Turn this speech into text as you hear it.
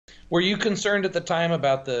Were you concerned at the time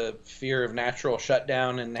about the fear of natural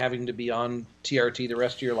shutdown and having to be on TRT the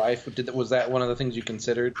rest of your life? Was that one of the things you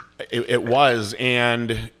considered? It was,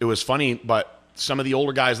 and it was funny, but some of the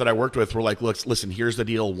older guys that I worked with were like, "Look, listen, here's the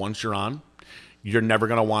deal. Once you're on, you're never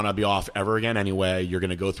going to want to be off ever again anyway. You're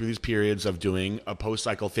going to go through these periods of doing a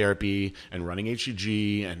post-cycle therapy and running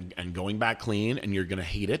HCG and going back clean, and you're going to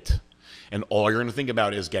hate it. And all you're going to think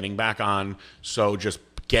about is getting back on. So just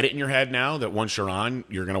get it in your head now that once you're on,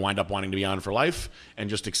 you're going to wind up wanting to be on for life, and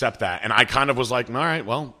just accept that." And I kind of was like, all right,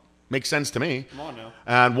 well, makes sense to me. Come on now.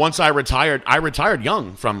 And once I retired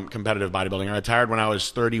young from competitive bodybuilding. I retired when I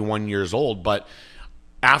was 31 years old, but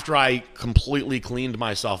after I completely cleaned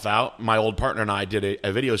myself out, my old partner and I did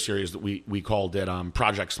a video series that we called it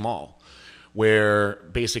Project Small, where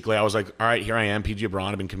basically I was like, all right, here I am, PG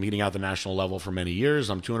Braun. I've been competing at the national level for many years.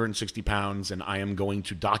 I'm 260 pounds, and I am going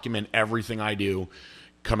to document everything I do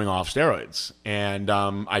coming off steroids. And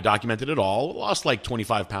I documented it all. Lost like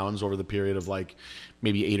 25 pounds over the period of like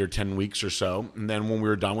maybe 8 or 10 weeks or so. And then when we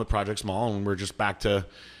were done with Project Small and we were just back to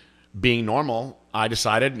being normal, I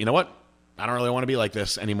decided, you know what? I don't really want to be like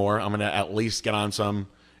this anymore. I'm going to at least get on some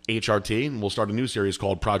HRT, and we'll start a new series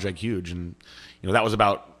called Project Huge. And that was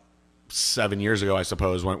about 7 years ago, I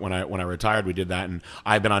suppose, when I retired. We did that, and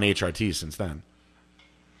I've been on HRT since then.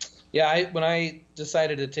 Yeah, when I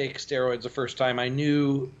decided to take steroids the first time, I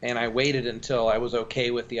knew, and I waited until I was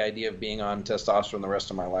okay with the idea of being on testosterone the rest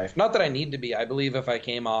of my life. Not that I need to be. I believe if I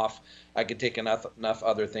came off, I could take enough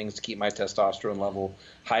other things to keep my testosterone level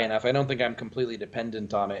high enough. I don't think I'm completely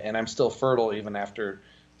dependent on it, and I'm still fertile even after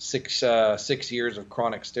six years of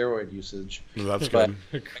chronic steroid usage. Well, that's but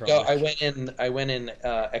good. I went in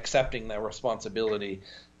accepting the responsibility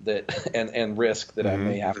that and risk that I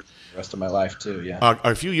may have for the rest of my life too. Yeah.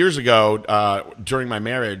 A few years ago, during my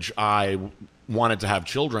marriage, I wanted to have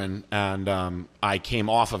children, and I came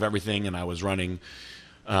off of everything, and I was running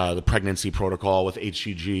the pregnancy protocol with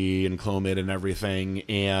HCG and Clomid and everything,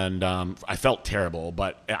 and I felt terrible.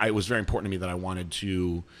 But it was very important to me that I wanted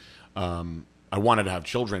to have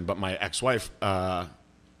children. But my ex-wife,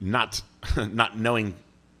 not knowing,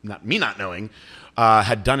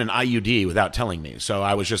 had done an IUD without telling me. So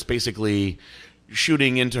I was just basically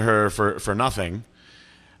shooting into her for nothing.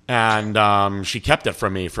 And she kept it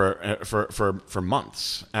from me for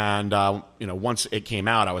months. And once it came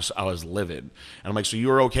out, I was livid. And I'm like, so you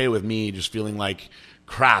were okay with me just feeling like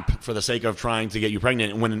crap for the sake of trying to get you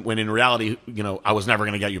pregnant, when in reality, I was never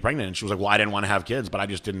going to get you pregnant. And she was like, well, I didn't want to have kids, but I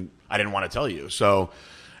didn't want to tell you. So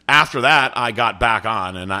after that, I got back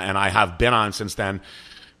on, and I have been on since then.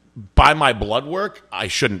 By my blood work, I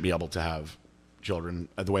shouldn't be able to have children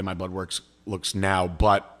the way my blood work looks now,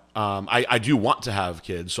 but I do want to have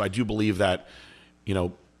kids. So I do believe that,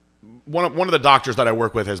 one of the doctors that I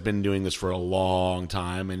work with has been doing this for a long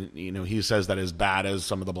time, and he says that as bad as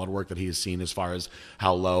some of the blood work that he has seen as far as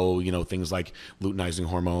how low things like luteinizing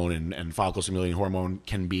hormone and follicle stimulating hormone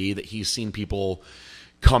can be, that he's seen people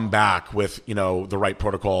come back with the right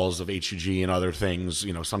protocols of HCG and other things.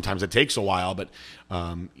 Sometimes it takes a while, but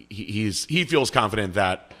he feels confident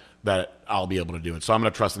that I'll be able to do it. So I'm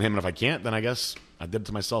going to trust in him, and if I can't, then I guess I did it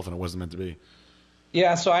to myself, and it wasn't meant to be.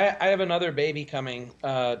 Yeah, so I have another baby coming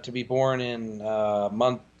to be born in a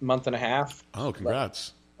month and a half. Oh,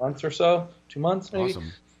 congrats! Months or so, 2 months maybe.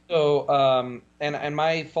 Awesome. So and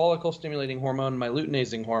my follicle stimulating hormone, my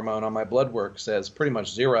luteinizing hormone on my blood work says pretty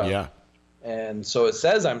much 0. Yeah. And so it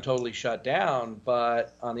says I'm totally shut down,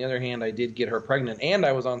 but on the other hand, I did get her pregnant, and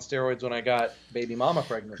I was on steroids when I got baby mama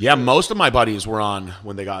pregnant. Yeah, most of my buddies were on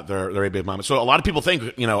when they got their baby mama. So a lot of people think,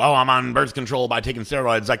 oh, I'm on birth control by taking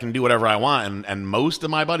steroids, I can do whatever I want, and most of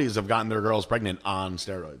my buddies have gotten their girls pregnant on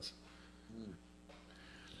steroids.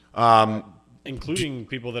 Including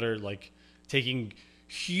people that are like taking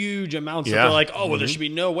huge amounts. Yeah. They're like, oh, well, there should be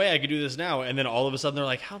no way I could do this now, and then all of a sudden they're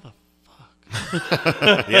like, how the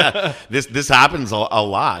yeah, this happens a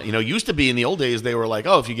lot. Used to be in the old days, they were like,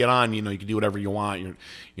 oh, if you get on, you can do whatever you want.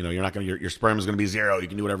 You're not going to, your sperm is going to be 0. You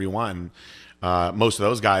can do whatever you want. And most of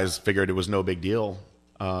those guys figured it was no big deal.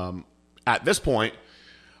 At this point,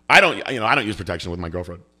 I don't use protection with my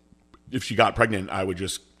girlfriend. If she got pregnant, I would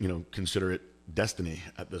just, consider it destiny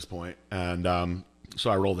at this point. And so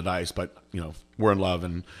I roll the dice, but we're in love,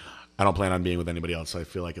 and I don't plan on being with anybody else. So I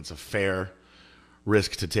feel like it's a fair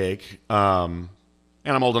risk to take, and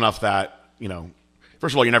I'm old enough that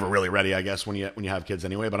first of all, you're never really ready, I guess, when you have kids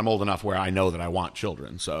anyway. But I'm old enough where I know that I want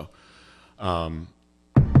children, so